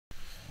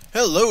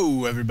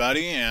Hello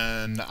everybody,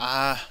 and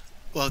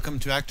welcome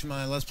back to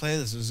my Let's Play.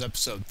 This is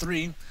episode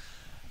 3,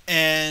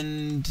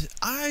 and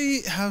I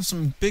have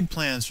some big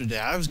plans for today.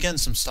 I was getting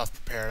some stuff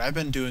prepared. I've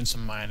been doing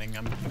some mining.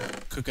 I'm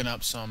cooking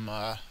up some,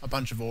 a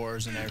bunch of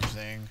ores and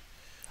everything.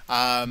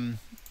 Yeah,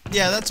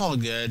 that's all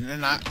good,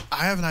 and I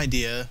have an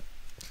idea,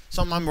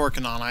 something I'm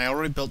working on. I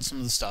already built some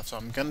of the stuff, so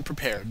I'm getting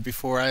prepared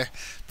before I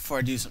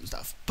do some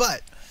stuff.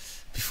 But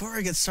before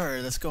I get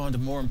started, let's go on to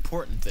more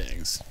important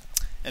things.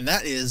 And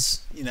that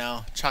is,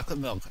 chocolate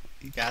milk.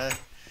 You gotta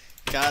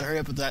hurry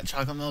up with that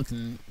chocolate milk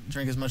and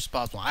drink as much as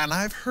possible. And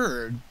I've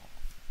heard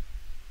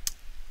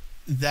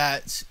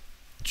that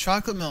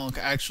chocolate milk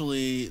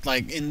actually,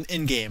 like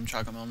in-game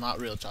chocolate milk, not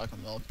real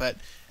chocolate milk, but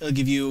it'll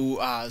give you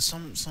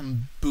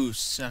some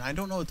boosts, and I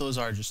don't know what those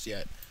are just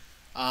yet.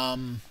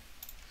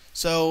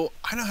 So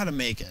I know how to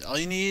make it. All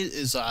you need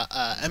is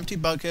a empty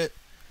bucket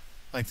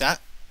like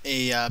that,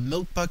 a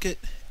milk bucket,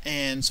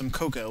 and some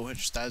cocoa,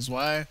 which that's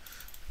why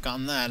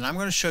gotten that, and I'm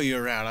going to show you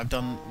around. I've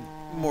done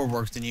more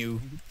work than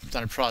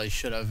I probably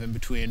should have in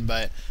between,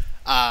 but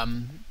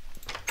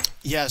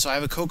yeah, so I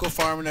have a cocoa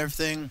farm and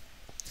everything,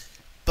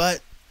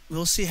 but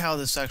we'll see how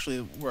this actually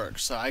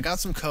works. So I got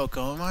some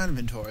cocoa in my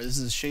inventory. This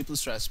is a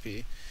shapeless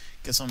recipe.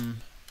 Get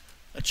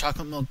a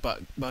chocolate milk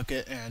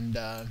bucket, and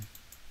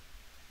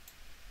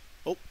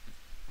oh,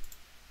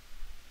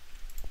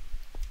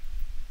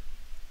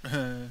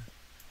 I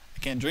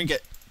can't drink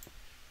it.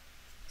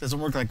 Doesn't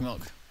work like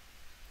milk.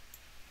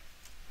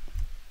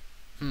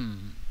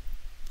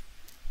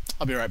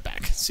 I'll be right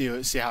back. See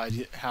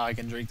how I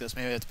can drink this.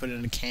 Maybe I have to put it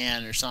in a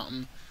can or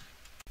something.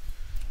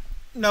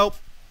 Nope.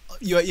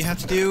 What you have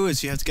to do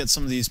is you have to get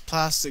some of these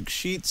plastic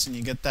sheets, and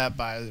you get that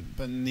by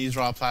putting these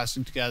raw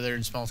plastic together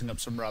and smelting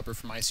up some rubber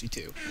from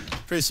IC2.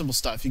 Pretty simple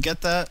stuff. You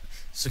get that.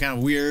 It's kind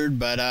of weird,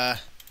 but you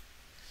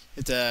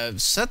have to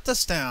set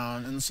this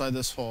down inside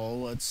this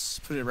hole. Let's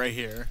put it right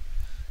here.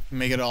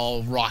 Make it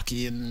all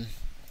rocky and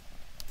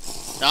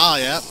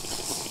yeah.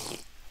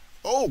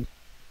 Oh.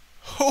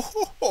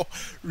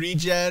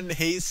 Regen,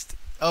 haste.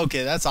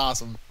 Okay, that's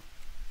awesome.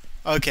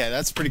 Okay,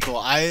 that's pretty cool.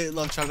 I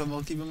love chocolate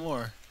milk even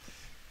more.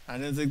 I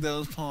didn't think that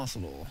was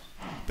possible.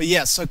 But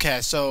yes,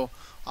 okay, so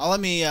let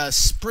me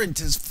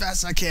sprint as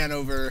fast as I can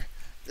over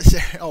this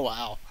area. Oh,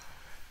 wow.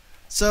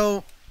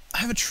 So, I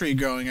have a tree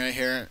growing right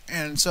here,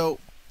 and so,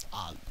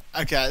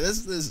 okay,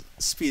 this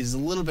speed is a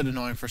little bit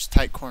annoying for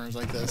tight corners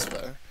like this,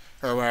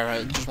 or where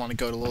I just want to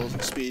go to a little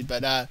speed,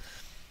 but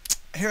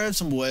here I have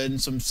some wood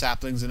and some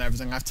saplings and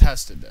everything. I've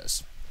tested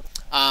this.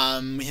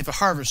 We have a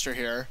harvester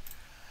here.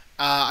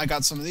 I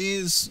got some of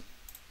these.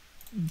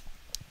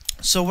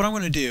 So what I'm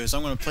going to do is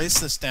I'm going to place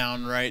this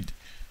down right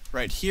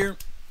here,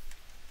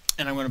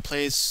 and I'm going to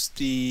place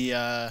the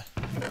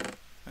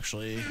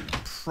actually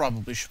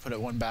probably should put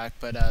it one back,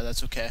 but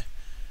that's okay.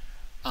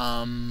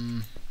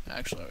 Actually,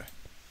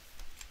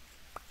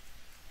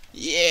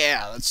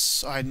 yeah,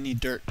 I need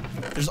dirt.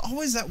 There's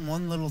always that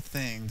one little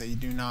thing that you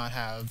do not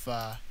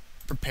have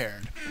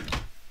prepared.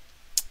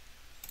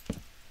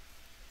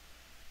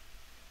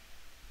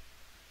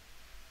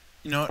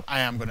 You know what? I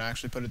am going to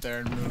actually put it there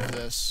and move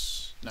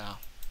this. No.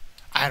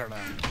 I don't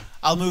know.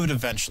 I'll move it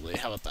eventually.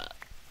 How about that?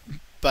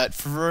 But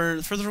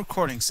for the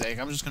recording's sake,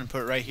 I'm just going to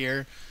put it right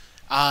here.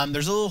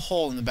 There's a little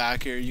hole in the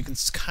back here. You can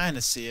kind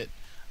of see it.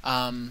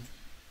 And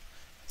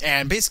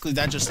basically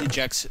that just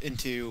ejects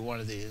into one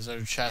of these, or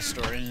a chest,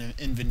 or in an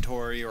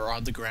inventory, or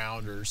on the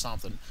ground, or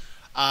something.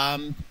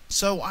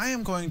 So I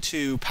am going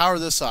to power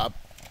this up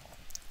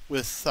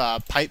with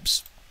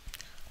pipes.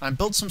 I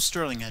built some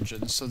Stirling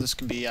engines, so this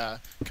can be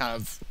kind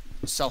of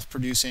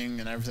self-producing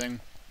and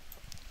everything.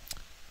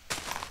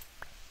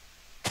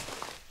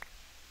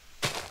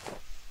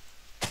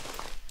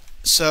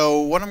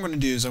 So what I'm going to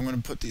do is I'm going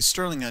to put these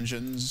Stirling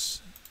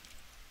engines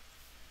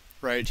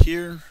right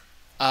here.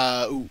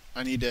 Ooh,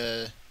 I need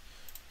to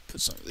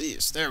put some of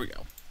these. There we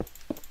go.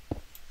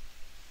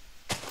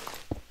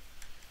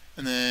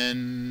 And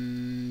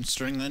then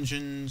Stirling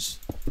engines.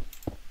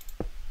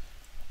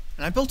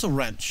 And I built a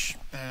wrench,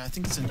 and I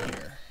think it's in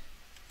here.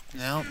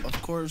 Now,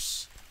 of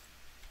course,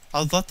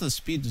 I thought the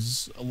speed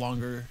is a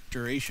longer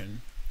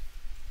duration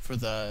for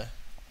the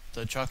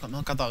chocolate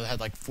milk. I thought it had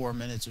like 4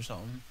 minutes or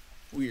something.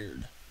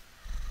 Weird.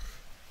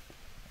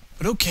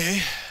 But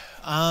okay.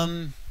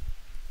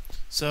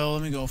 So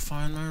let me go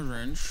find my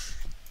wrench.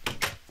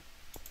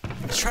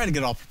 I was trying to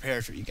get all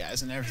prepared for you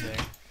guys and everything.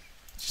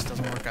 It just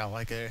doesn't work out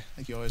like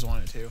you always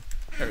want it to.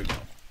 There we go.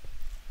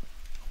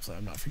 Hopefully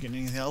I'm not forgetting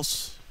anything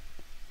else.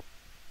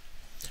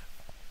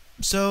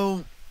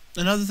 So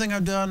another thing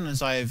I've done is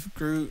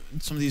some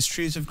of these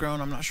trees have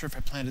grown. I'm not sure if I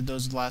planted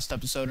those in the last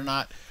episode or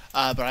not,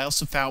 but I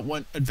also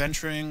went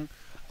adventuring,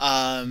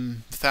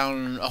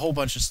 found a whole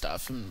bunch of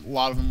stuff, and a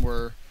lot of them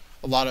were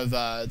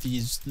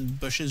these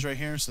bushes right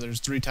here. So there's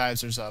 3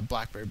 types. There's a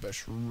blackberry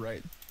bush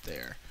right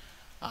there.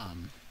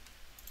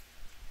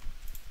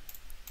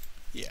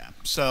 Yeah.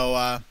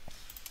 So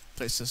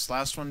place this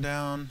last one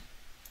down,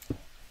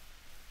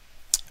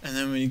 and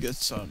then we get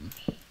some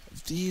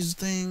of these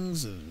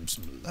things and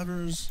some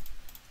levers.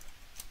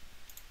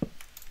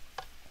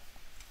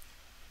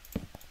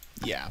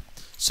 Yeah.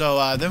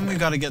 So then we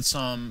got to get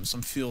some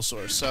fuel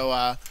source.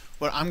 So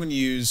what I'm going to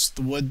use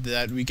the wood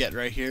that we get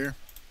right here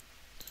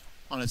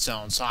on its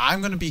own. So I'm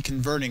going to be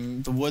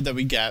converting the wood that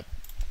we get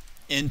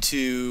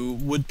into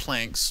wood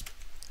planks,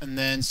 and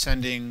then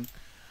sending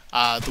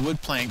the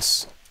wood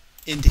planks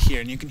into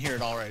here, and you can hear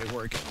it already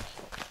working.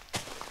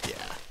 Yeah.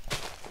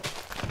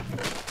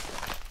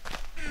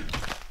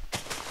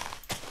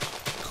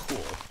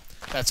 Cool.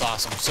 That's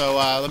awesome. So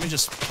let me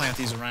just plant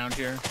these around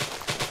here.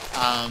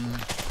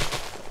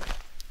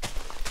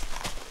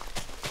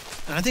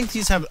 And I think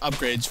these have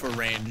upgrades for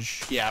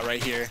range. Yeah,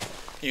 right here.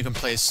 You can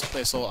place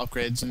little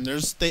upgrades, and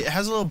it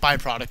has a little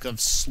byproduct of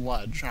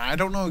sludge. I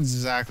don't know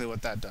exactly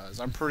what that does.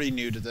 I'm pretty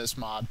new to this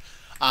mod.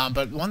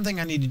 But one thing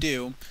I need to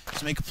do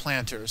is make a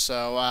planter.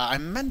 So I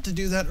meant to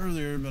do that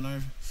earlier,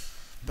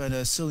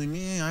 but silly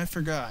me, I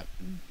forgot.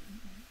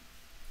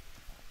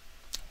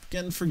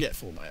 Getting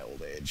forgetful my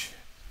old age.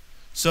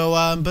 So,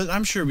 but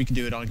I'm sure we can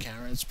do it on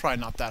camera. It's probably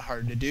not that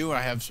hard to do.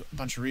 I have a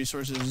bunch of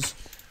resources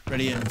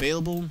ready and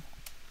available.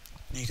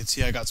 You can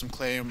see I got some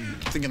clay. I'm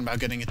thinking about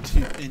getting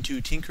into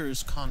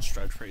Tinker's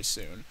Construct very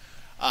soon.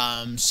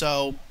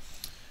 So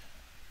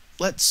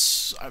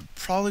I'm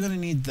probably going to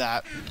need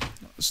that.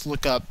 Let's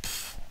look up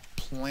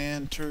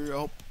planter.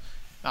 Oh,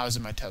 I was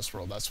in my test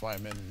world. That's why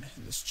I'm in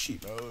this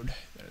cheat mode.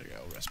 There we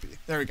go. Recipe.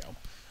 There we go.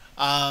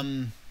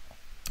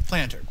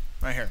 Planter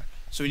right here.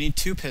 So we need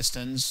 2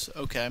 pistons.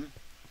 Okay.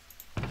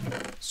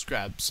 Let's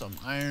grab some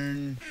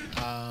iron.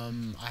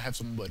 I have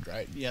some wood,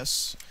 right?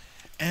 Yes.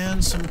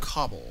 And some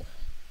cobble.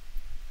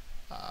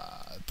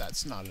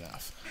 That's not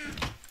enough.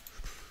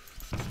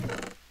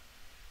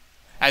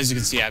 As you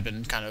can see, I've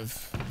been kind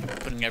of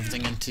putting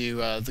everything into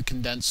the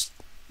condensed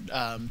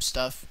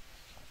stuff.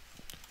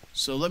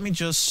 So let me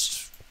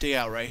just dig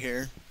out right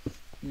here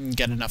and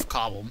get enough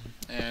cobble,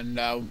 and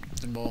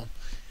then we'll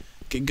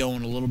get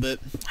going a little bit.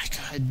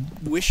 I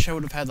wish I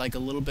would have had like a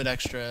little bit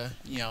extra,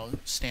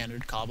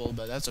 standard cobble,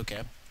 but that's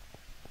okay.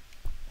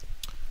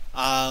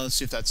 Let's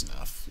see if that's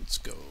enough. Let's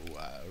go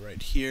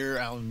right here.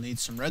 I'll need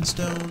some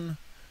redstone.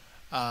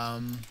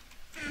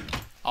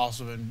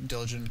 Also been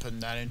diligent in putting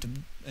that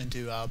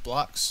into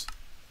blocks.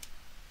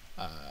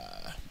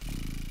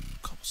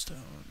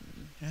 Cobblestone.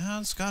 Yeah,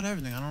 it's got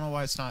everything. I don't know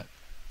why it's not.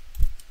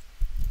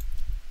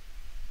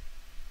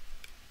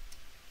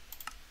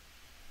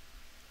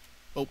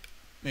 Oh,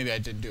 maybe I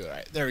didn't do it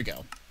right. There we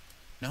go.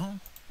 No?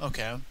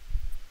 Okay.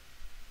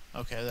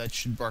 Okay, that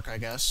should work, I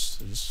guess.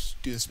 I'll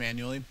just do this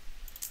manually.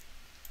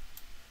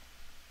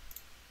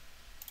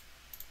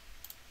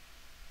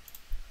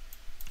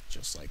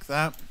 Just like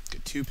that.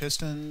 Get 2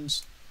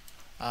 pistons.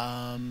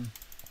 And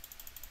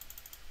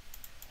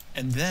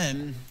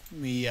then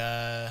we,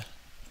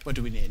 what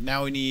do we need?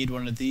 Now we need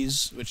one of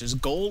these, which is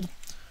gold.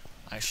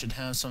 I should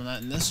have some of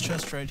that in this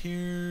chest right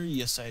here.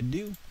 Yes, I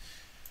do.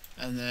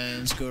 And then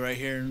let's go right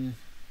here and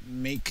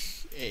make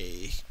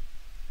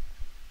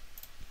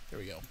there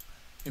we go.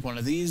 Make one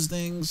of these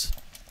things.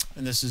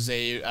 And this is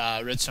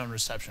a redstone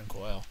reception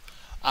coil.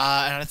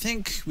 And I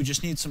think we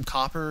just need some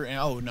copper. And,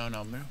 oh,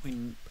 no.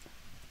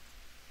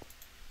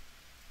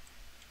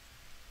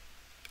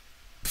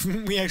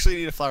 We actually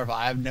need a flower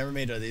pot. I've never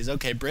made one of these.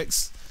 Okay,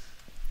 bricks.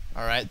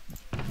 Alright.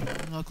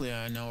 Luckily,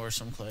 I know where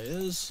some clay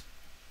is.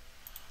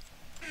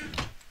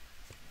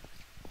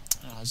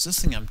 Oh, is this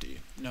thing empty?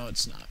 No,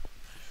 it's not.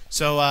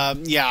 So,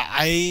 yeah,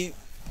 I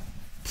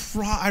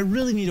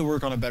really need to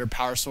work on a better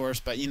power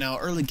source, but,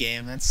 early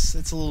game, it's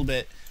a little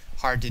bit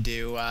hard to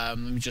do. Let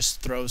me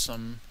just throw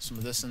some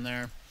of this in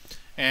there,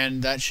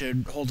 and that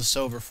should hold us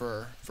over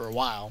for a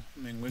while. I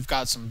mean, we've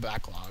got some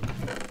backlog,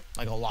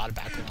 like a lot of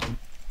backlog.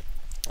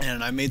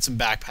 And I made some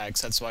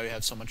backpacks. That's why we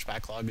have so much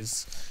backlog.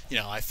 Is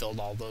I filled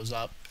all those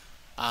up.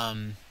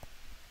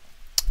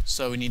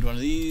 So we need one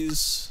of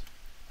these.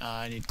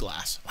 I need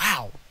glass.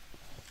 Wow.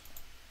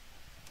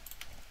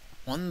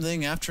 One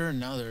thing after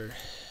another.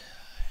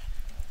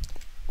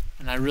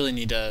 And I really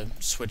need to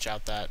switch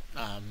out that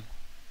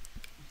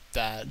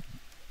that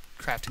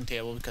crafting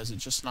table because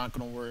it's just not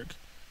going to work.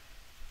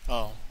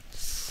 Oh.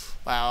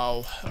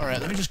 Wow. All right.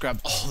 Let me just grab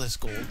all this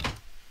gold.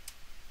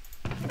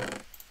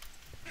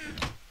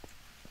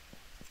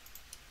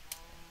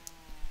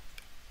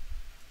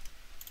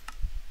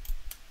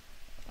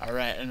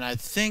 Alright, and I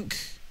think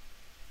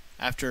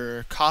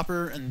after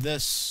copper and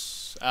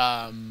this,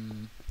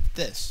 once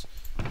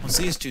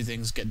these 2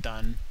 things get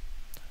done,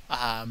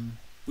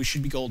 we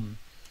should be golden.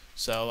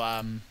 So,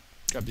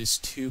 grab these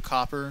 2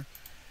 copper,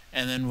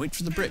 and then wait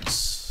for the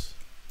bricks.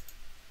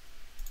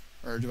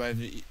 Or do I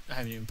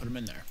haven't even put them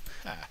in there.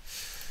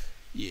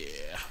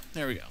 Yeah,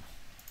 there we go.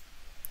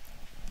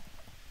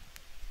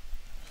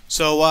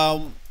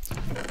 So,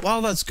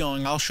 while that's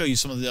going, I'll show you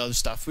some of the other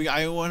stuff.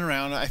 I went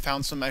around, I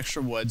found some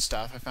extra wood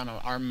stuff. I found an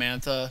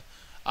Armantha.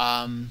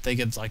 They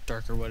give like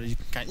darker wood.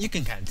 You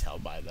can kind of tell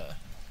by the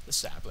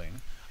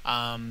sapling.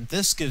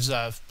 This gives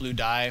blue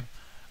dye.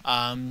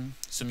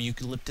 Some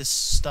eucalyptus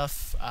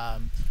stuff.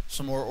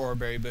 Some more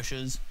oreberry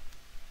bushes.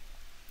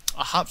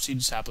 A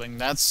hopseed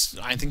sapling. I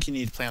think you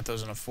need to plant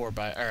those in a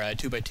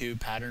 2x2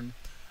 pattern.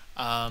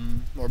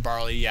 More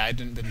barley. Yeah, I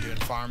didn't been doing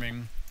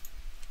farming.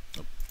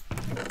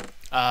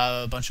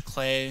 A bunch of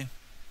clay.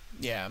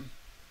 Yeah.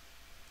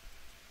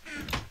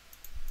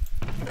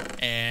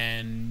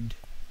 And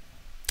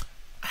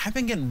I've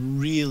been getting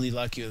really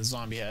lucky with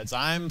zombie heads.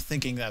 I'm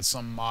thinking that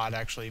some mod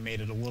actually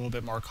made it a little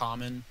bit more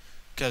common.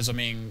 Because, I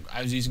mean,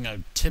 I was using a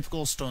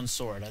typical stone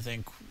sword. I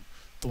think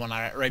the one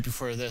right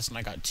before this, and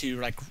I got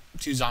two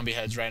zombie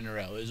heads right in a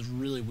row. It was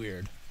really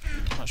weird.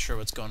 Not sure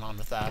what's going on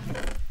with that.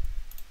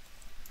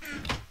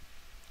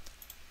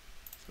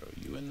 Throw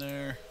you in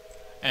there.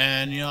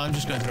 And, I'm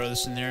just going to throw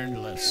this in there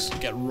and let's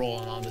get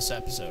rolling on this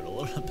episode a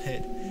little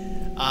bit.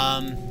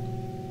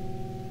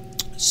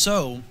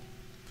 So,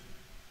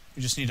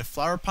 we just need a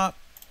flower pot,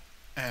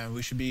 and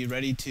we should be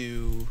ready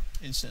to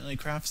instantly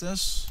craft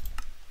this.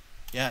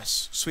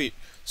 Yes, sweet.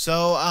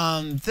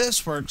 So,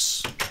 this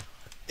works,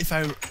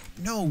 I'm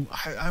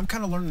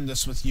kind of learning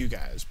this with you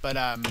guys, but,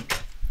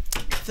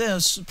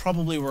 this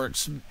probably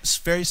works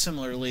very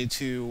similarly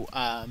to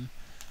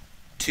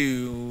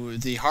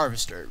the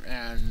harvester,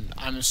 and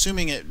I'm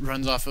assuming it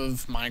runs off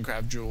of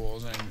Minecraft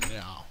jewels, and,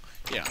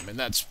 I mean,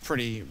 that's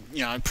pretty,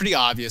 pretty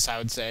obvious, I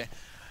would say.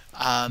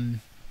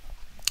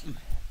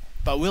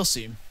 But we'll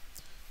see.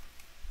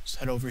 Let's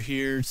head over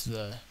here to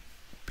the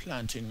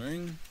planting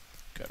ring.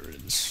 Got rid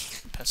of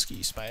this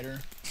pesky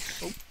spider.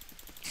 Oh.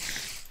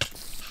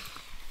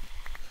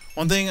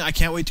 One thing I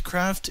can't wait to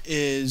craft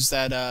is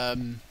that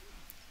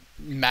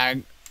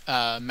magnum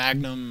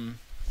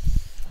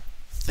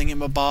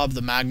thingamabob,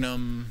 the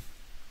magnum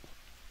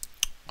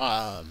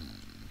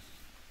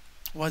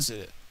what is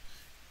it?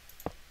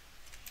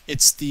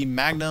 It's the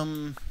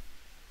magnum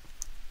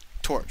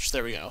torch.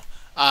 There we go.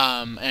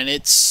 And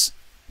it's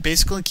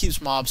basically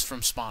keeps mobs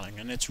from spawning,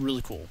 and it's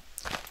really cool.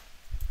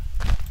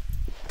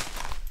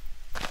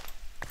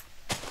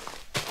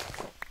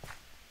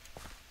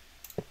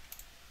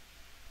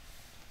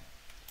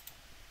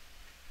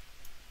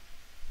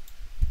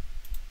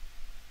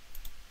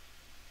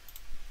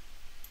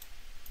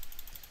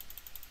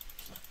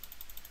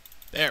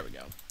 There we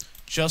go.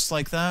 Just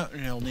like that,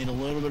 and it'll need a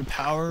little bit of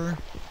power,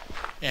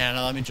 and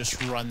let me just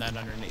run that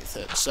underneath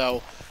it.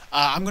 So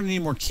I'm going to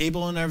need more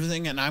cable and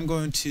everything, and I'm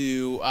going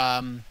to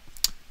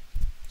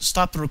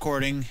stop the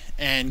recording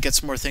and get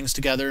some more things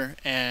together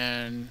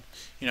and,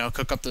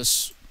 cook up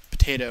this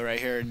potato right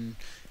here and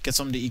get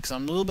something to eat because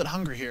I'm a little bit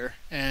hungry here,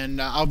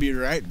 and I'll be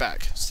right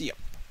back. See ya.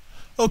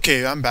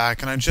 Okay, I'm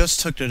back, and I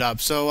just hooked it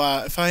up. So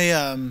if I,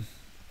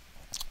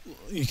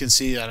 you can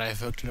see that I've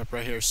hooked it up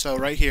right here. So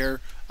right here,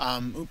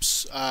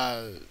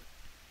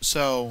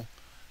 so,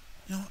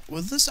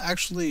 will this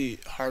actually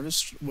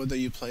harvest wood that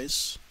you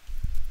place?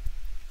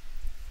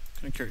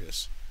 Kind of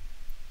curious.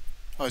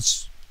 Oh,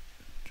 it's...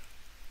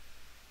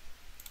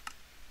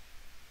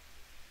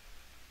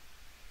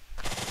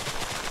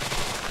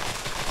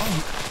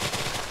 Oh!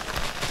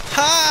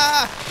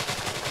 Ha!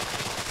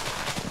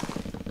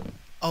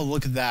 Oh,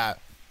 look at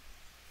that.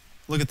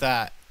 Look at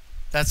that.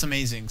 That's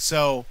amazing.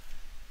 So,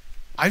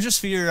 I just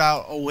figured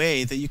out a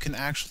way that you can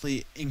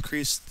actually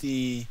increase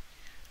the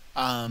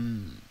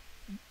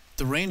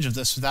range of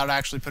this without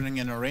actually putting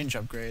in a range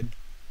upgrade.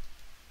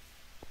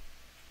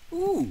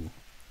 Ooh,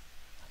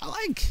 I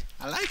like.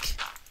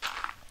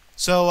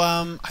 So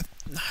I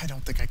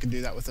don't think I can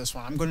do that with this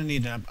one. I'm going to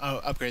need an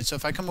upgrade. So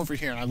if I come over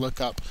here and I look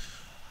up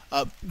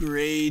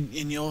upgrade,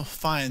 and you'll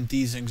find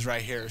these things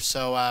right here.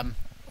 So an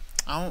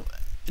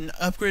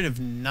upgrade of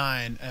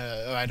 9.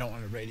 I don't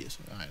want a radius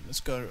of 9.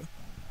 Let's go to...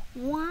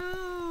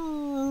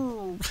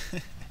 Wow.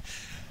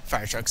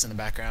 Fire trucks in the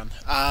background.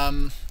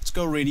 Let's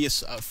go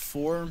radius of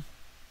 4.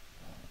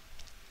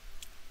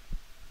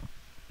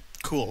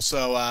 Cool.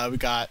 So we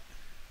got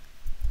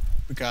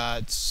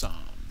some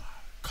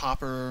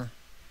copper.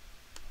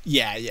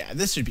 Yeah.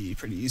 This should be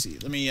pretty easy.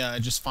 Let me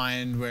just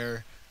find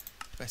where.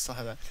 Do I still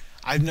have that?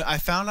 I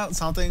found out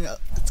something.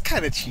 It's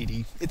kind of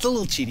cheaty. It's a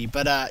little cheaty,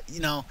 but I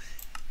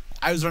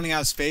was running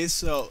out of space,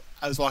 so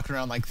I was walking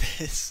around like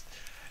this.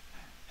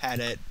 Had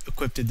it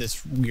equipped at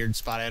this weird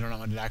spot. I don't know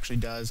what it actually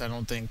does. I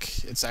don't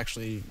think it's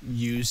actually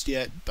used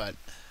yet, but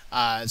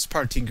it's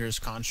part of Tinker's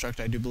construct,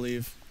 I do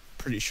believe.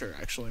 Pretty sure,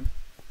 actually.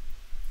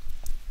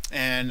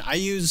 And I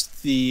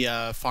used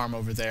the farm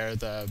over there,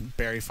 the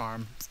berry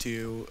farm,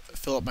 to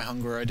fill up my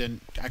hunger. I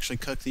didn't actually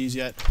cook these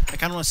yet. I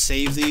kind of want to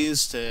save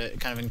these to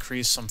kind of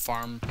increase some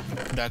farm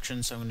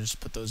production, so I'm going to just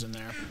put those in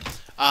there.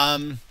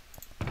 No,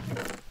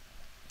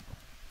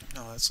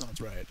 that's not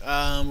right.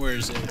 Where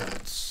is it?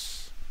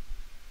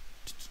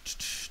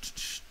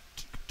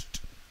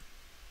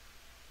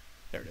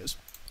 There it is.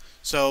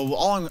 So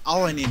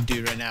all I need to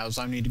do right now is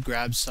I need to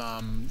grab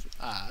some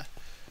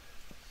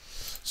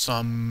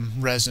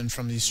resin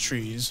from these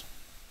trees,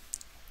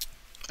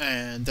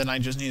 and then I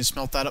just need to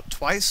smelt that up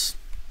twice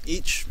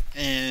each,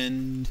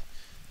 and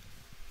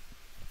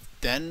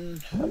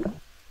then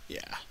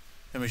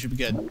then we should be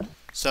good.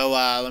 So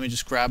let me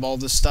just grab all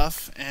this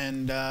stuff,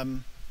 and I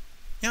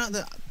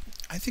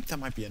think that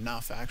might be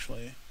enough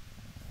actually.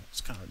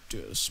 Let's kind of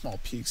do a small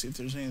peek, see if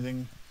there's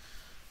anything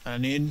that I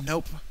need.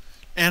 Nope.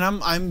 And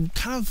I'm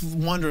kind of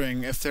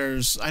wondering if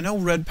there's, I know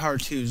red power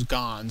 2 is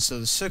gone, so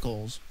the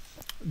sickles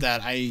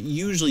that I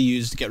usually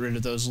use to get rid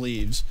of those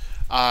leaves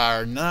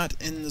are not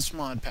in this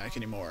mod pack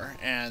anymore,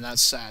 and that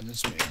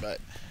saddens me.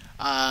 But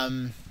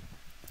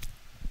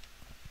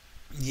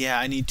yeah,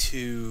 I need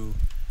to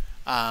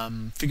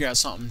figure out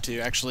something to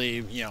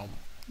actually,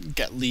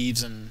 get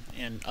leaves and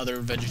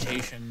other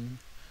vegetation,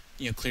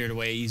 cleared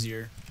away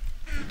easier.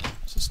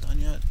 Is this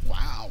done yet?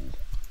 Wow.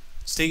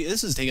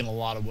 This is taking a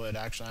lot of wood,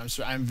 actually.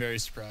 I'm very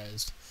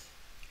surprised.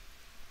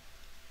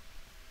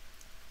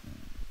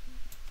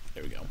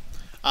 There we go.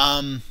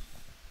 I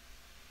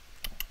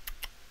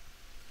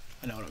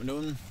know what I'm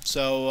doing.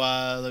 So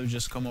let me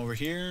just come over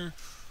here,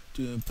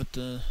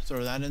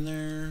 throw that in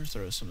there,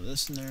 throw some of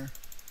this in there.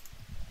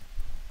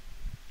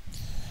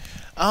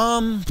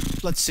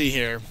 Let's see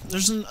here.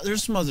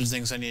 There's some other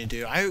things I need to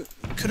do. I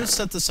could have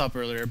set this up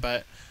earlier,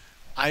 but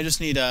I just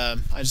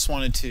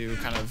wanted to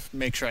kind of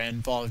make sure I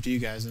involved you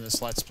guys in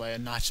this Let's Play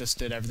and not just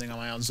did everything on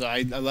my own. So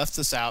I left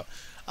this out.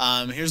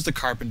 Here's the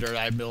carpenter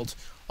I built.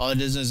 All it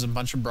is a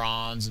bunch of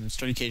bronze and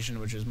sturdication,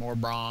 which is more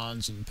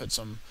bronze, and put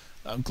some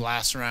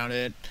glass around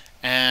it.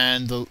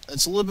 And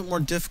it's a little bit more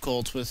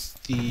difficult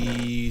with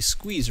the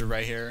squeezer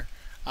right here.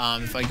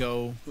 If I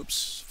go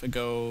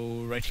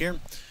right here,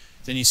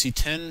 then you see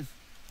tin,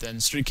 then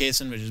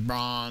sturdication, which is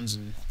bronze,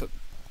 and put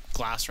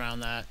glass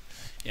around that.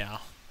 Yeah,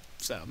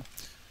 so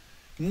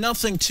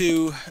nothing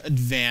too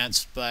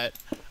advanced, but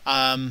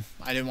I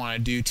didn't want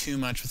to do too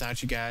much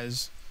without you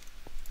guys.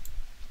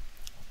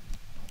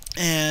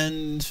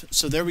 And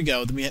so there we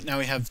go. Now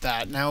we have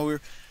that. Now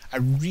I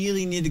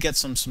really need to get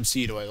some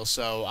seed oil.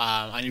 So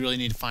I really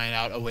need to find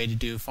out a way to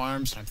do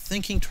farms. And I'm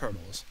thinking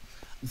turtles.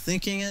 I'm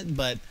thinking it,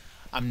 but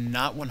I'm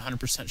not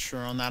 100%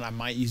 sure on that. I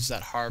might use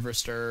that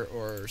harvester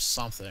or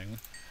something.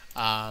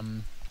 I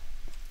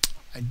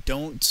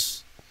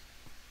don't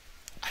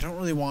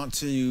really want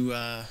to.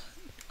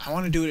 I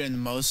want to do it in the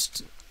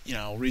most,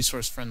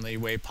 resource-friendly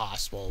way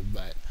possible,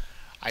 but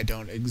I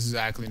don't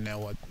exactly know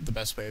what the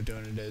best way of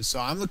doing it is. So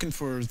I'm looking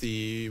for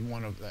the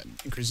one that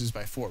increases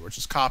by 4, which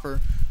is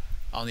copper.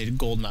 I'll need a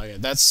gold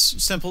nugget. That's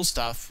simple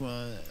stuff.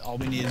 All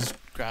we need is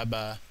grab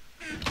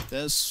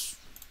this,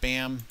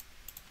 bam,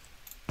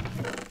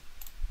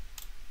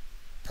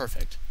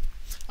 perfect.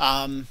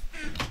 There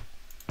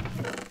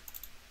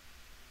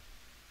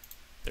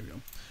we go.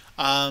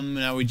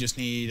 Now we just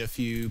need a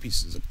few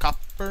pieces of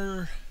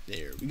copper.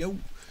 There we go.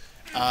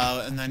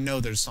 And I know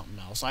there's something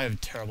else. I have a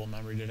terrible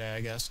memory today, I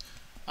guess.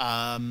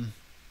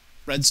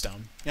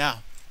 Redstone. Yeah.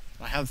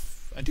 I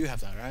do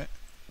have that, right?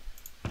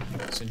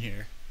 It's in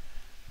here.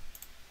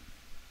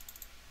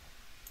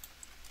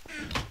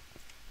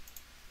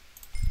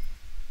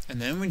 And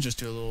then we just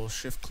do a little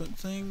shift click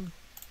thing.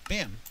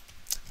 Bam.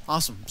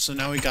 Awesome. So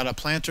now we got a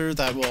planter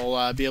that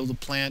will be able to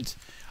plant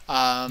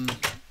a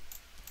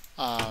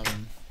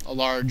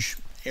large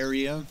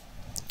area.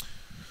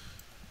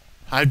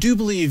 I do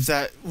believe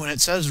that when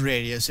it says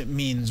radius, it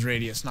means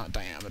radius, not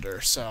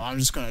diameter. So I'm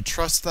just going to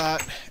trust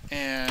that,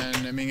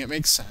 and I mean, it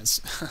makes sense.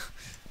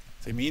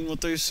 They mean what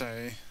they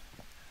say.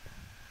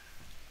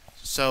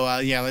 So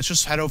yeah, let's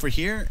just head over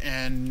here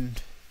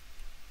and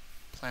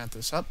plant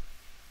this up.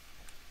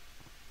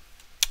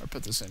 Or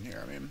put this in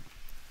here, I mean.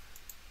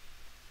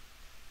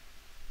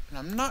 And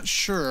I'm not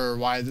sure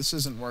why this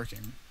isn't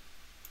working.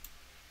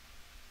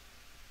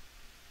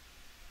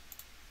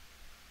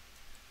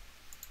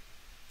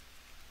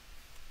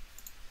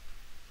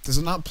 Does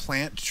it not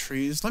plant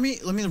trees? Let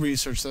me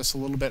research this a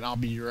little bit and I'll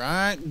be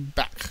right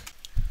back.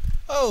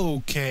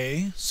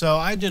 Okay, so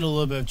I did a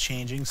little bit of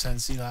changing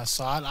since you last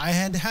saw it. I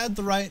had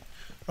the right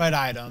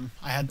item.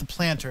 I had the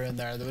planter in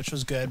there, which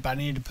was good, but I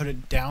needed to put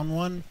it down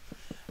one,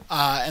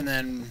 and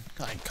then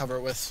like cover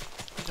it with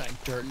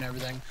like dirt and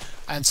everything.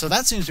 And so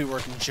that seems to be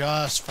working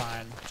just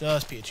fine,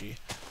 just peachy.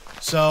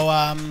 So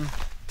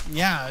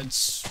yeah,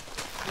 it's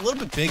a little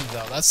bit big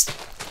though.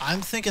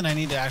 I'm thinking I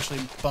need to actually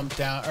bump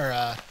down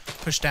or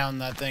push down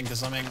that thing,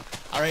 because I mean,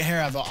 right here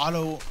I have an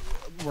auto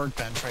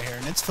workbench right here,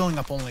 and it's filling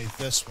up only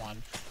this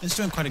one. It's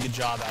doing quite a good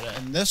job at it.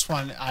 And this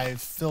one I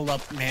filled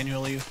up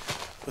manually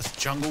with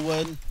jungle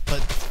wood, but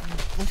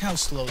look how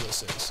slow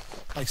this is.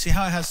 Like, see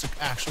how it has to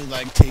actually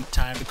like take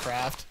time to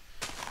craft?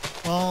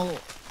 Well,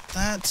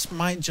 that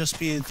might just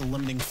be the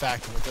limiting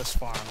factor with this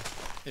farm,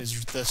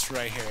 is this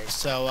right here.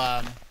 So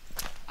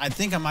I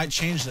think I might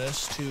change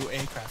this to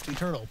a crafty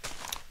turtle,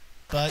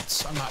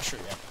 but I'm not sure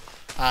yet.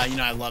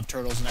 I love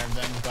turtles and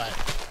everything,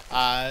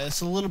 but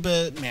it's a little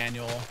bit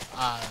manual,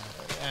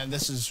 and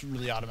this is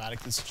really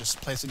automatic. This is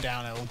just place it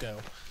down and it'll go.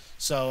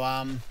 So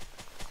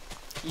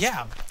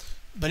yeah,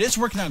 but it's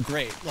working out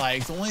great.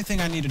 Like, the only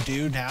thing I need to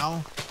do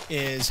now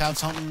is have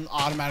something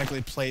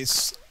automatically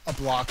place a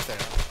block there,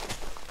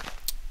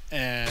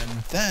 and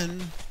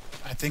then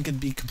I think it'd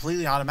be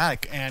completely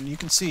automatic. And you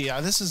can see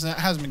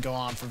hasn't been going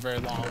on for very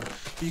long,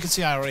 but you can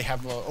see I already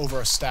have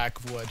over a stack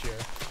of wood here,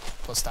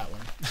 plus that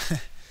one.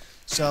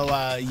 So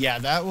yeah,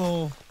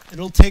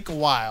 it'll take a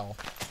while.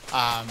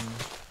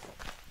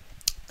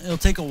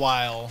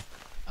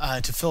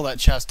 to fill that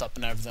chest up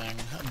and everything,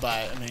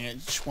 but I mean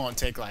it won't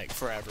take like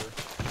forever.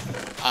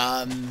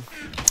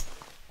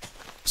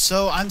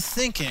 So I'm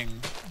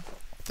thinking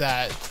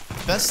that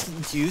the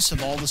best use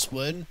of all this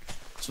wood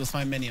is with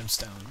my minium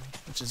stone,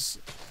 which is,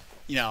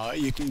 you know,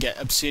 you can get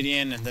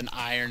obsidian and then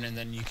iron and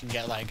then you can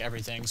get like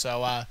everything.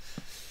 So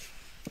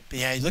but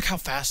yeah, look how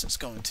fast it's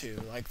going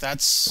too. Like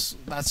that's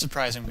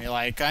surprising me.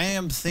 Like I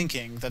am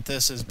thinking that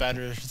this is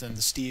better than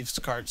the Steve's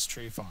Carts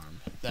tree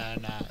farm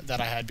than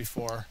that I had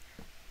before.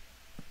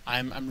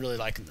 I'm really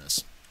liking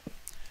this.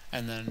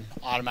 And then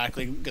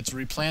automatically gets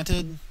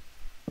replanted.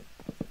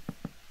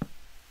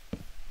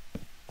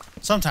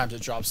 Sometimes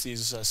it drops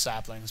these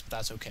saplings, but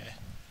that's okay.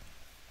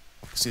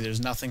 See,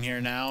 there's nothing here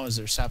now. Is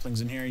there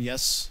saplings in here?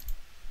 Yes.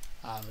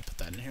 Let me put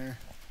that in here.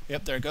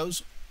 Yep, there it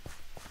goes.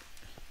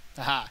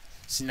 Aha.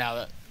 See,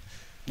 now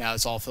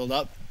it's all filled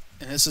up,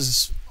 and this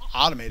is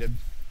automated.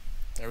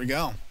 There we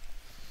go.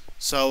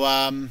 So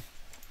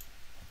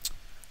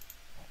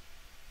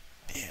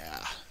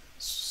yeah,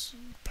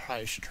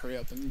 probably should hurry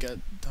up and get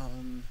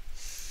done.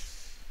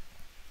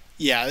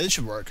 Yeah, it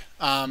should work.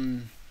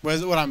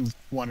 What I'm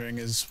wondering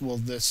is, will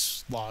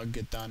this log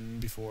get done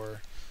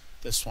before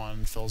this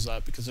one fills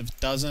up? Because if it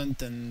doesn't,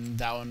 then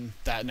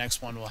that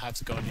next one will have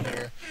to go in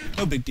here.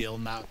 No big deal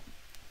in that.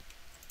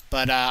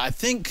 But I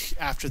think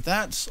after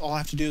that, all I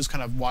have to do is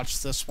kind of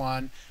watch this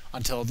one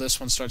until this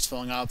one starts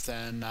filling up.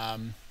 Then,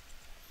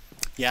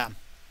 yeah,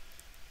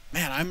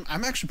 man,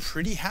 I'm actually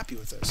pretty happy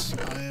with this.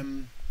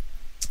 I'm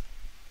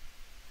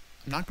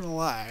not gonna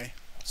lie.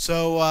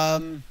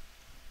 So,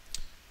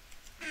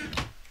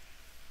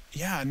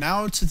 yeah,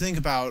 now to think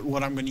about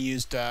what I'm gonna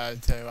use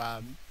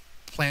to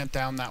plant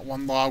down that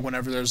one log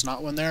whenever there's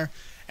not one there.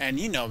 And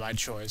you know my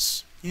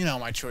choice. You know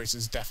my choice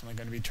is definitely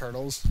gonna be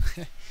turtles.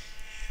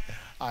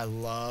 I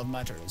love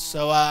my turtles.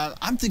 So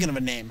I'm thinking of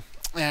a name,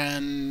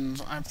 and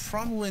I'm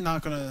probably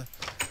not gonna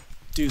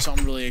do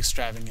something really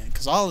extravagant,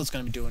 because all it's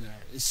gonna be doing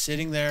is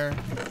sitting there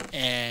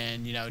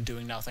and, you know,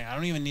 doing nothing. I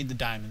don't even need the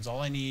diamonds.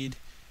 All I need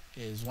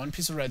is one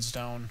piece of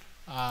redstone,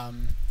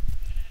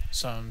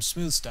 some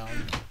smooth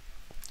stone,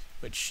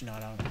 which, you know, I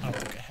don't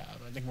think I have.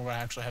 I think we're gonna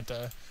actually have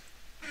to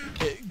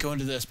go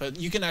into this, but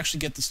you can actually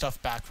get the stuff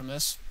back from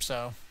this,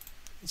 so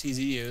it's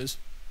easy to use,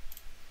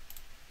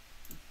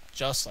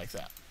 just like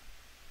that.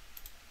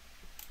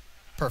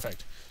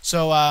 Perfect.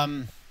 So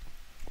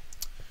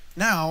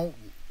now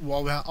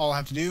all I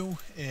have to do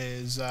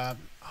is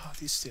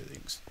these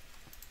ceilings.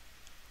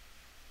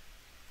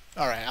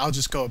 All right, I'll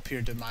just go up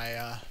here to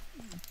my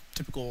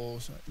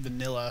typical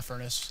vanilla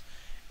furnace,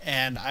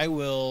 and I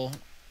will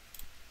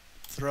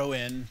throw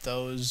in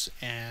those.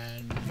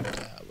 And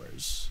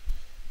where's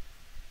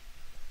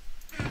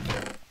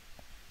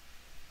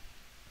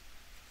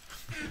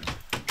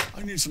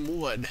I need some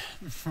wood.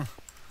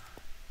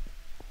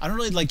 I don't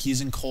really like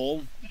using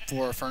coal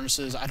for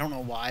furnaces. I don't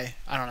know why.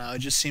 I don't know. It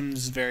just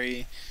seems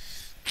very,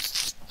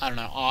 I don't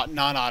know,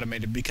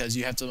 non-automated, because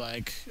you have to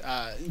like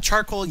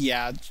charcoal.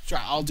 Yeah,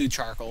 I'll do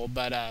charcoal,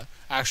 but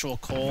actual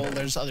coal,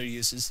 there's other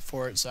uses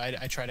for it, so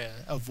I try to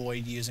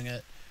avoid using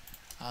it.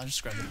 I'll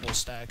just grab the whole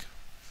stack.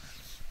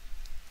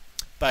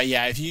 But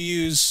yeah, if you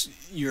use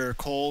your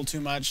coal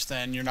too much,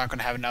 then you're not going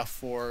to have enough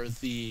for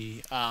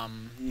the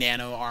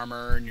nano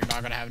armor, and you're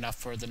not going to have enough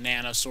for the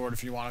nano sword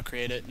if you want to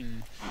create it.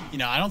 And, you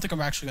know, I don't think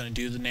I'm actually going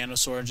to do the nano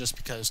sword, just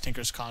because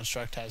Tinker's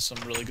Construct has some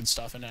really good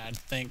stuff in it. I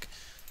think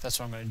that's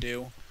what I'm going to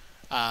do.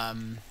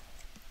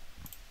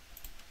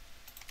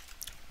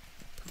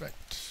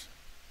 Perfect.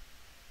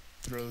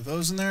 Throw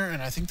those in there,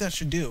 and I think that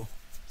should do.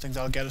 I think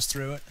that'll get us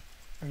through it.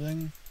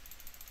 Everything.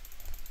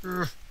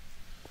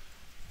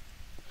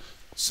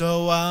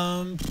 So,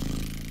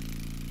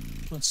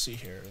 let's see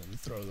here. Let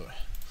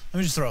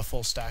me just throw a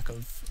full stack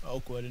of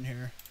oak wood in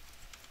here.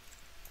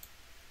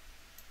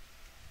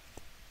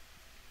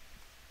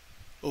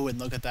 Oh, and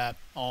look at that.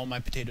 All my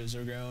potatoes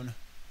are grown.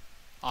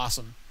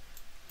 Awesome.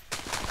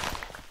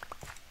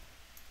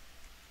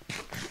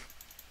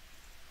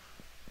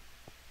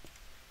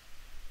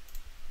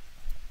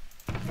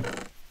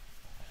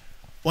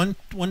 One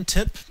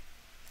tip,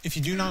 if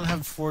you do not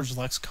have a forged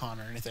lexicon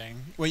or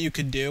anything, what you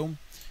could do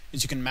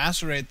is you can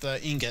macerate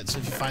the ingots.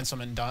 If you find some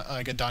in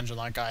like a dungeon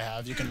like I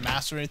have, you can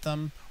macerate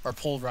them or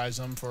pulverize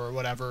them for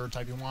whatever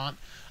type you want.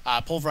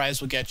 Pulverize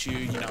will get you,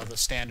 you know, the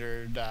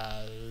standard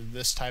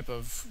this type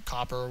of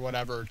copper or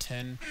whatever, or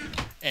tin,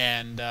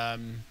 and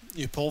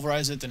you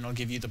pulverize it, then it'll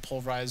give you the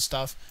pulverized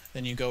stuff.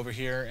 Then you go over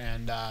here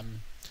and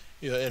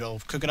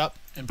it'll cook it up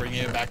and bring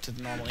you back to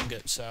the normal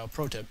ingot. So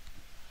pro tip.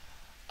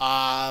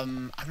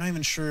 I'm not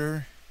even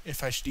sure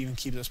if I should even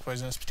keep this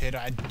poisonous potato.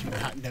 I do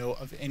not know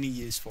of any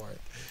use for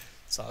it.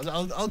 So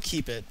I'll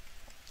keep it.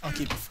 I'll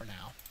keep it for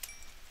now.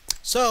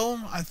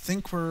 So I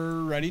think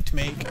we're ready to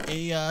make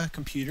a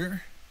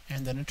computer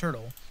and then a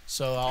turtle.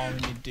 So all we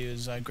need to do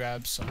is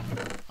grab some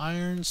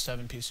iron.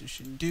 7 pieces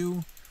should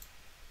do.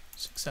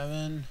 6,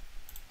 7.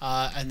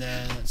 And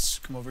then let's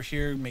come over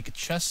here, make a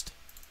chest.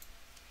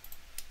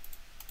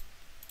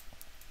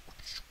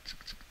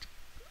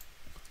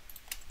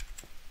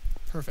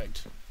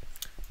 Perfect.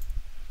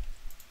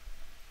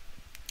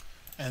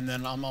 And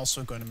then I'm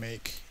also going to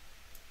make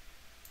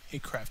a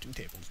crafting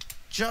table.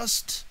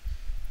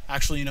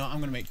 Actually, you know, I'm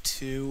going to make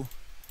 2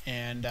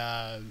 and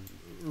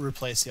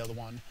replace the other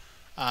one.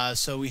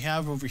 So we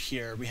have over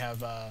here, we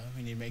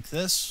need to make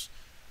this.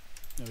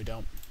 No, we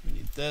don't. We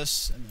need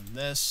this,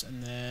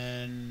 and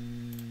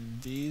then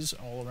these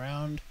all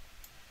around.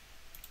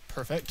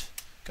 Perfect.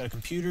 Got a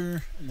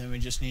computer, and then we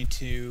just need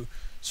to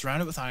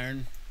surround it with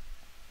iron.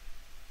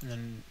 And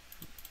then,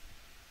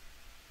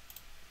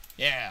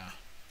 yeah.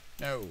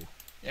 No.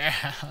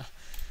 Yeah.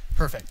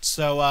 Perfect.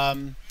 So I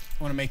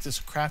want to make this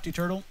a crafty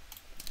turtle,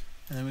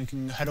 and then we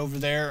can head over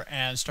there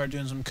and start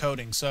doing some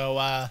coding. So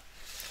I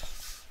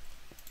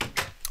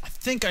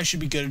think I should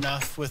be good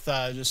enough with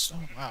just, oh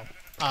wow.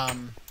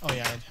 Oh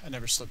yeah, I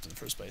never slipped in the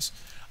first place.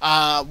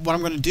 What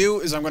I'm going to do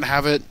is I'm going to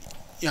have it,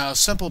 you know, a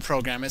simple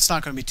program. It's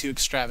not going to be too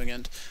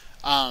extravagant.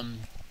 All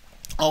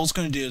it's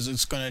going to do is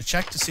it's going to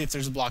check to see if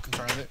there's a block in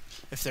front of it.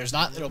 If there's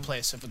not, it'll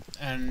place it,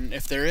 and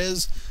if there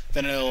is,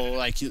 then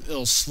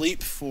it'll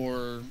sleep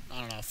for,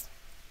 I don't know,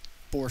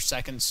 4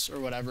 seconds or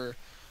whatever,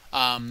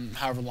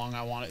 however long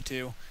I want it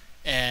to,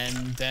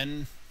 and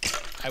then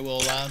I will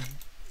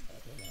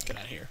get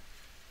out of here.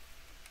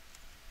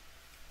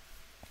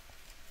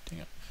 Dang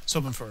it. It's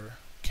open for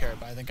carrot,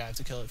 but I think I have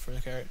to kill it for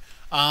the carrot.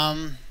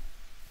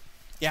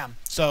 Yeah.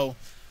 So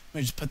let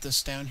me just put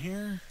this down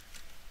here.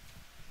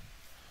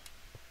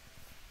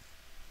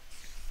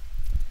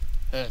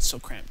 It's so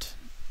cramped.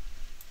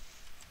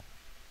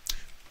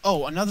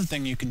 Oh, another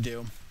thing you can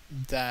do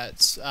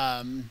that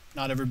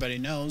not everybody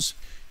knows,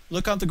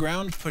 look on the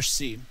ground, push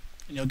C,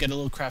 and you'll get a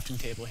little crafting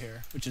table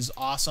here, which is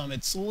awesome.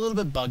 It's a little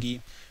bit buggy.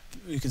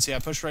 You can see I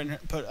push right,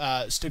 put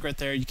stick right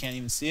there, you can't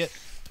even see it.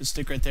 Put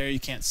stick right there, you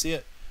can't see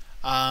it.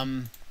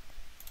 And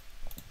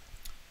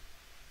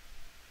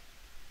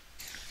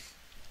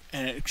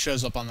it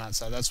shows up on that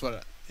side. That's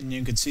what, and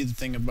you can see the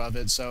thing above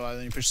it. So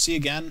then you push C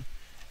again,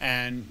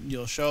 and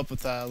you'll show up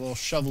with a little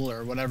shovel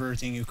or whatever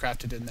thing you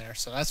crafted in there.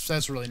 So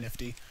that's really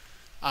nifty.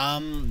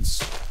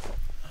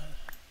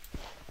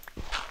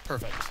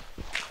 Perfect.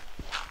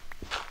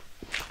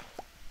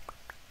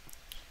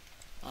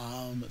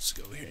 Let's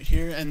go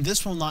here, and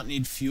this will not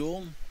need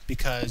fuel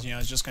because, you know,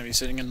 it's just going to be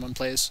sitting in one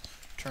place.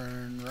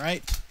 Turn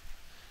right,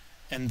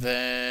 and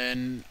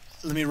then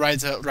let me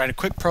write a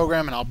quick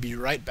program, and I'll be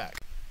right back.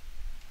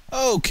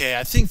 Okay,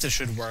 I think this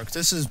should work.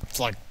 This is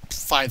like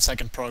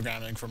 5-second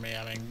programming for me.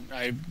 I mean,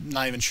 I'm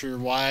not even sure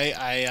why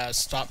I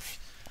stopped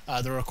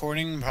the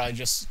recording, probably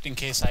just in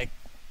case I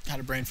had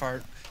a brain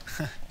fart.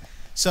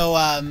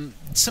 So,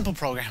 simple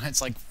program.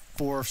 It's like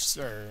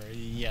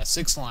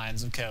 6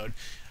 lines of code.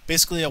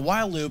 Basically, a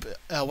while loop,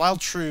 a while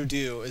true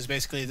do is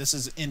basically, this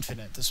is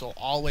infinite. This will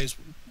always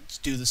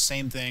do the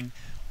same thing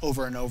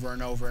over and over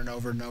and over and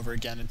over and over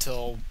again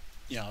until,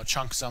 you know, a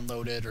chunk is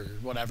unloaded or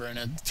whatever, and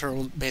a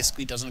turtle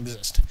basically doesn't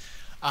exist,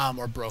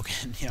 or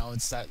broken. You know,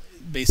 it's that,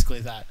 basically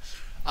that.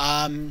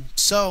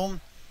 So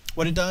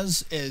what it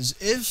does is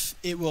if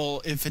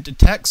it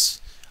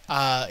detects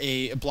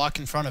a block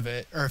in front of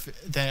it, or if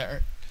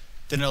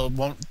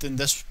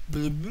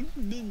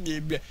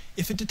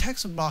if it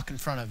detects a block in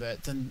front of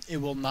it, then it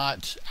will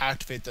not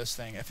activate this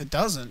thing. If it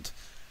doesn't,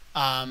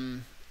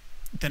 then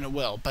it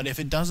will. But if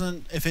it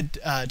doesn't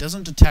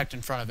detect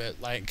in front of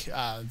it, like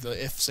the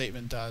if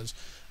statement does,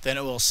 then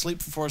it will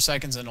sleep for 4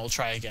 seconds and it'll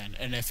try again.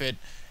 And if it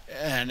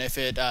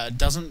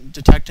doesn't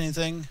detect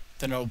anything,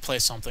 then it'll play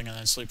something and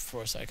then sleep for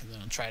 4 seconds and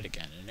it'll try it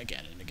again and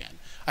again and again.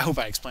 I hope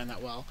I explained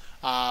that well.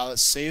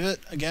 Let's save it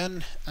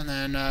again and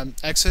then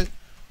exit.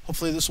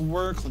 Hopefully this will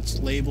work. Let's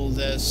label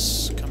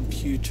this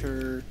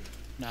computer.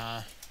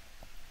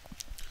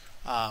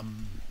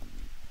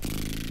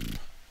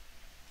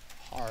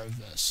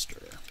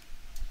 Harvester.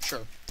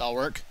 Sure, that'll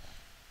work.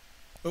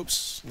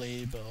 Oops,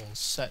 label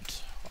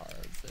set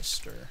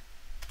harvester.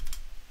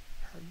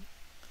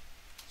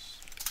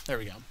 There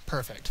we go.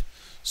 Perfect.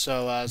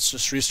 So let's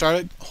just restart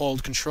it.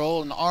 Hold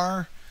Control and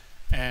R,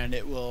 and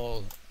it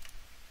will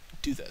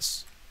do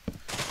this.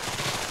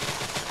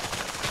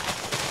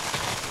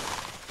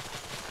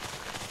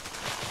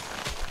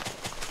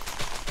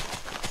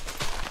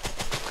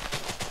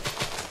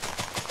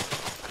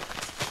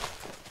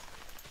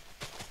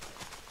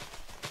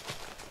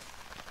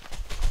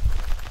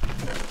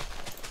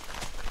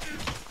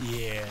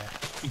 Yeah,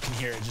 you can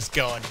hear it just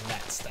going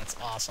nuts. That's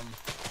awesome.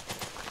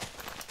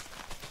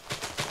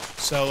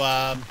 So,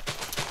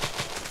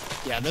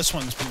 yeah, this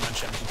one's pretty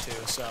much empty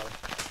too, so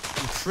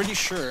I'm pretty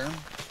sure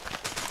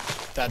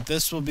that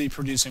this will be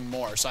producing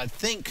more. So I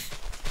think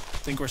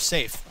we're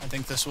safe. I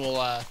think this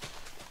will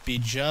be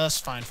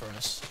just fine for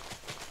us.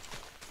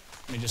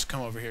 Let me just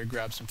come over here and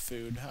grab some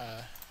food.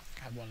 I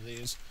have one of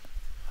these.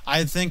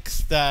 I think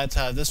that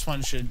this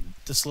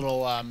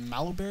little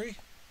mallowberry?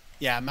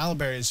 Yeah,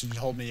 mallowberries should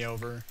hold me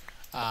over,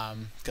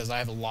 because I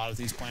have a lot of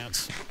these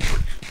plants.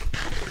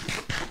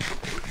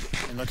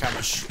 And look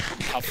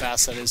how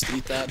fast that is to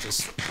eat that,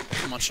 just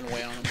munching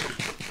away on them.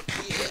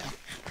 Yeah.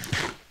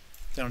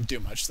 They don't do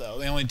much though.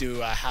 They only do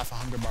half a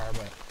hunger bar,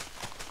 but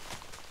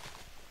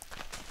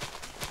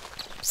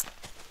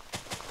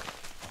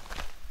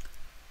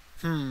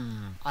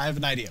I have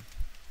an idea.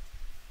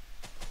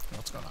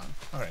 What's going on?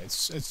 Alright,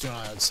 it's doing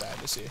on the other side,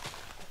 I see.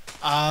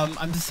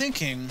 I'm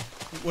thinking,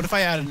 what if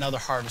I add another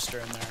harvester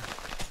in there?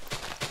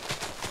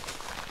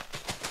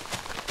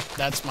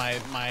 That's my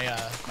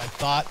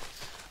thought.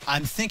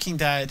 I'm thinking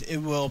that it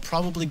will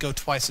probably go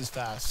twice as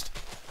fast.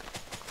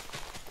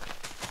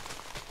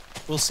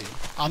 We'll see.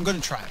 I'm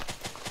gonna try it.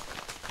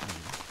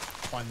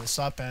 Wind this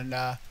up and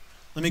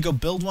let me go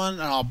build one,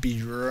 and I'll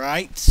be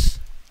right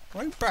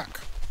back.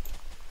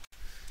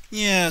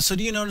 Yeah. So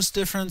do you notice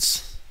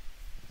difference?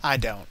 I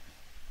don't.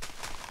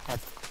 I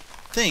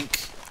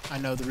think I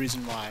know the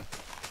reason why.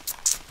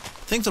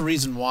 I think the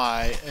reason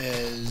why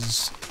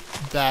is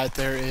that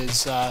there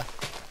is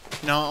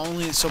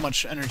only so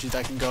much energy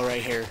that can go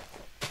right here.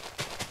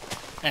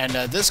 And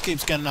this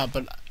keeps getting up,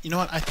 but you know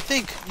what? I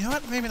think,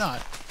 maybe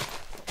not.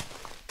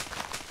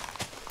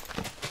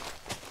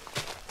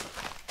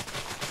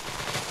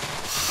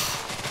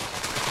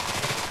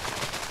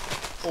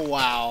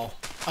 Wow.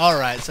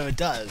 Alright, so it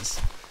does.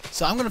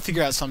 So I'm going to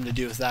figure out something to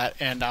do with that,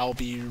 and I'll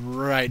be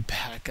right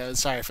back.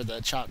 Sorry for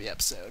the choppy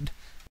episode.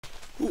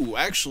 Ooh,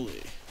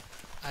 actually,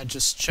 I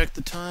just checked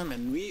the time,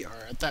 and we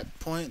are at that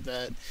point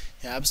that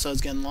the episode's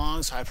getting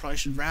long, so I probably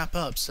should wrap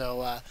up.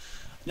 So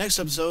next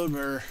episode,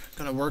 we're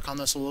going to work on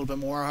this a little bit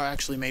more.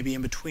 Actually, maybe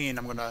in between,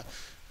 I'm going to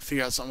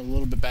figure out something a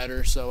little bit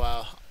better. So,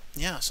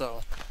 yeah,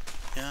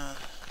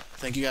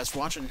 thank you guys for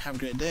watching. Have a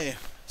great day.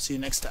 See you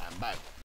next time. Bye.